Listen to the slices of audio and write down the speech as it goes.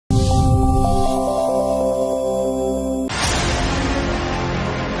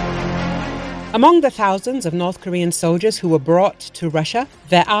Among the thousands of North Korean soldiers who were brought to Russia,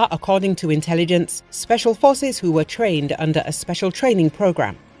 there are, according to intelligence, special forces who were trained under a special training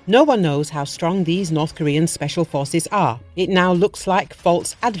program. No one knows how strong these North Korean special forces are. It now looks like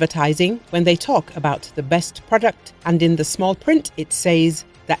false advertising when they talk about the best product, and in the small print it says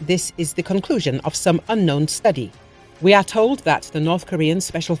that this is the conclusion of some unknown study. We are told that the North Korean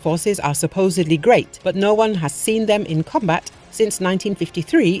special forces are supposedly great, but no one has seen them in combat since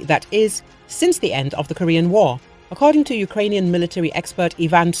 1953, that is, since the end of the Korean War. According to Ukrainian military expert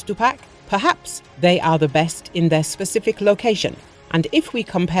Ivan Stupak, perhaps they are the best in their specific location. And if we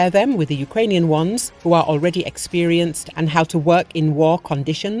compare them with the Ukrainian ones, who are already experienced and how to work in war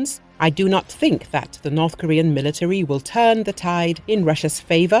conditions, I do not think that the North Korean military will turn the tide in Russia's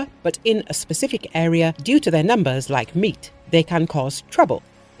favor, but in a specific area, due to their numbers like meat, they can cause trouble.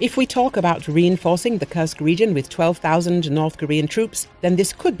 If we talk about reinforcing the Kursk region with 12,000 North Korean troops, then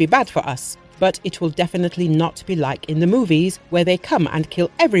this could be bad for us. But it will definitely not be like in the movies, where they come and kill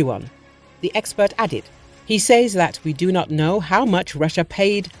everyone, the expert added. He says that we do not know how much Russia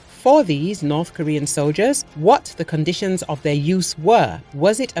paid for these North Korean soldiers, what the conditions of their use were.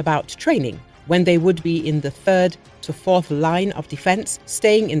 Was it about training, when they would be in the 3rd to 4th line of defense,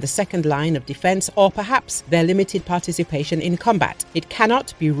 staying in the 2nd line of defense, or perhaps their limited participation in combat? It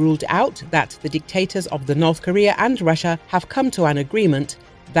cannot be ruled out that the dictators of the North Korea and Russia have come to an agreement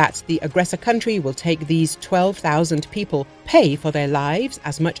that the aggressor country will take these 12,000 people, pay for their lives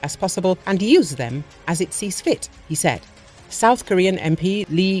as much as possible, and use them as it sees fit, he said. South Korean MP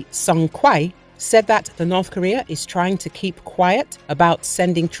Lee Sung-kwai said that the North Korea is trying to keep quiet about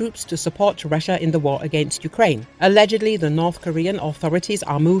sending troops to support Russia in the war against Ukraine. Allegedly, the North Korean authorities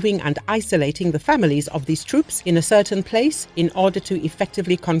are moving and isolating the families of these troops in a certain place in order to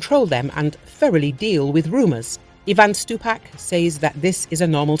effectively control them and thoroughly deal with rumors. Ivan Stupak says that this is a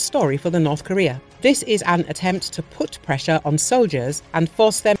normal story for the North Korea. This is an attempt to put pressure on soldiers and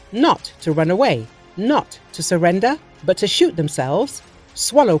force them not to run away, not to surrender, but to shoot themselves,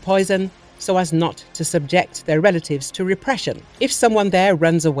 swallow poison, so as not to subject their relatives to repression. If someone there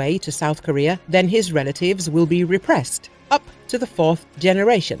runs away to South Korea, then his relatives will be repressed, up to the 4th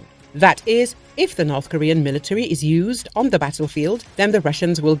generation. That is, if the North Korean military is used on the battlefield, then the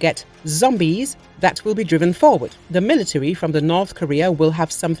Russians will get zombies that will be driven forward. The military from the North Korea will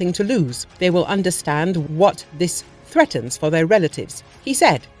have something to lose. They will understand what this threatens for their relatives, he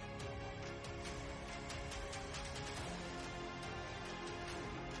said.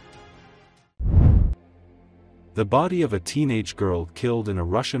 The body of a teenage girl killed in a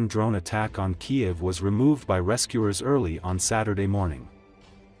Russian drone attack on Kiev was removed by rescuers early on Saturday morning.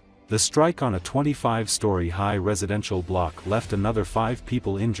 The strike on a 25-story high residential block left another 5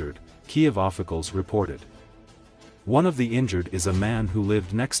 people injured, Kiev officials reported. One of the injured is a man who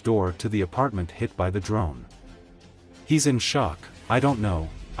lived next door to the apartment hit by the drone. He's in shock. I don't know,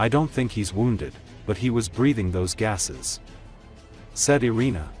 I don't think he's wounded, but he was breathing those gases, said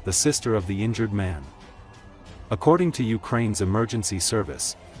Irina, the sister of the injured man. According to Ukraine's emergency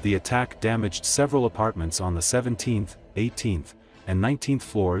service, the attack damaged several apartments on the 17th, 18th, and 19th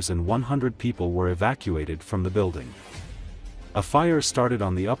floors, and 100 people were evacuated from the building. A fire started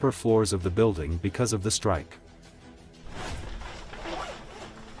on the upper floors of the building because of the strike.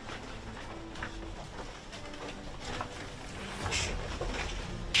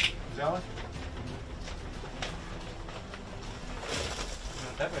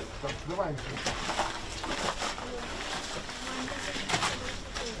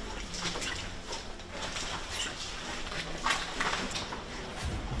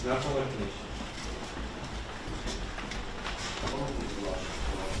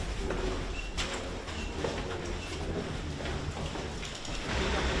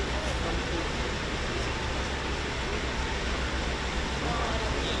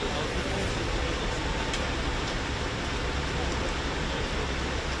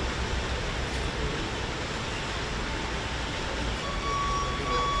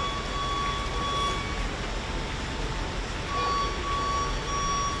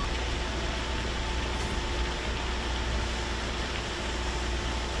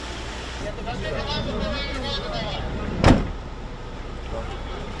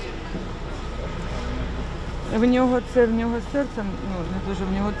 В нього серце, не дуже,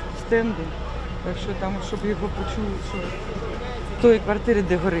 в нього стенди, так що там, щоб його почули, що в тої квартирі,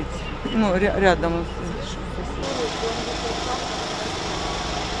 де горить, рядом.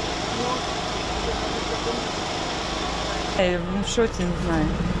 Я в шоці, не знаю.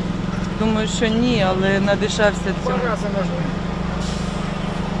 Думаю, що ні, але надишався цьому.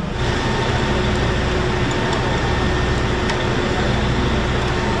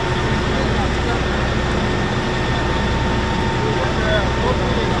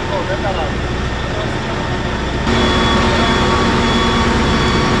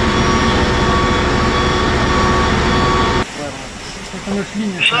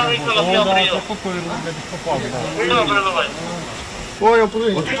 Понял,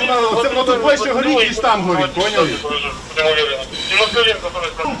 понял. Це воно тут ближче горить, ніж там горить, поняли?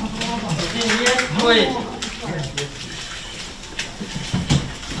 Другий.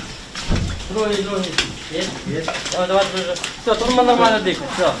 Є? Є. Давай, друже. Все, тут ми нормально дихати,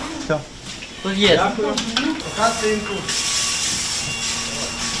 все. Все. Тут є. Дякую. Пока, синку.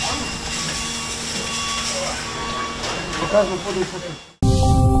 Показую, подивись.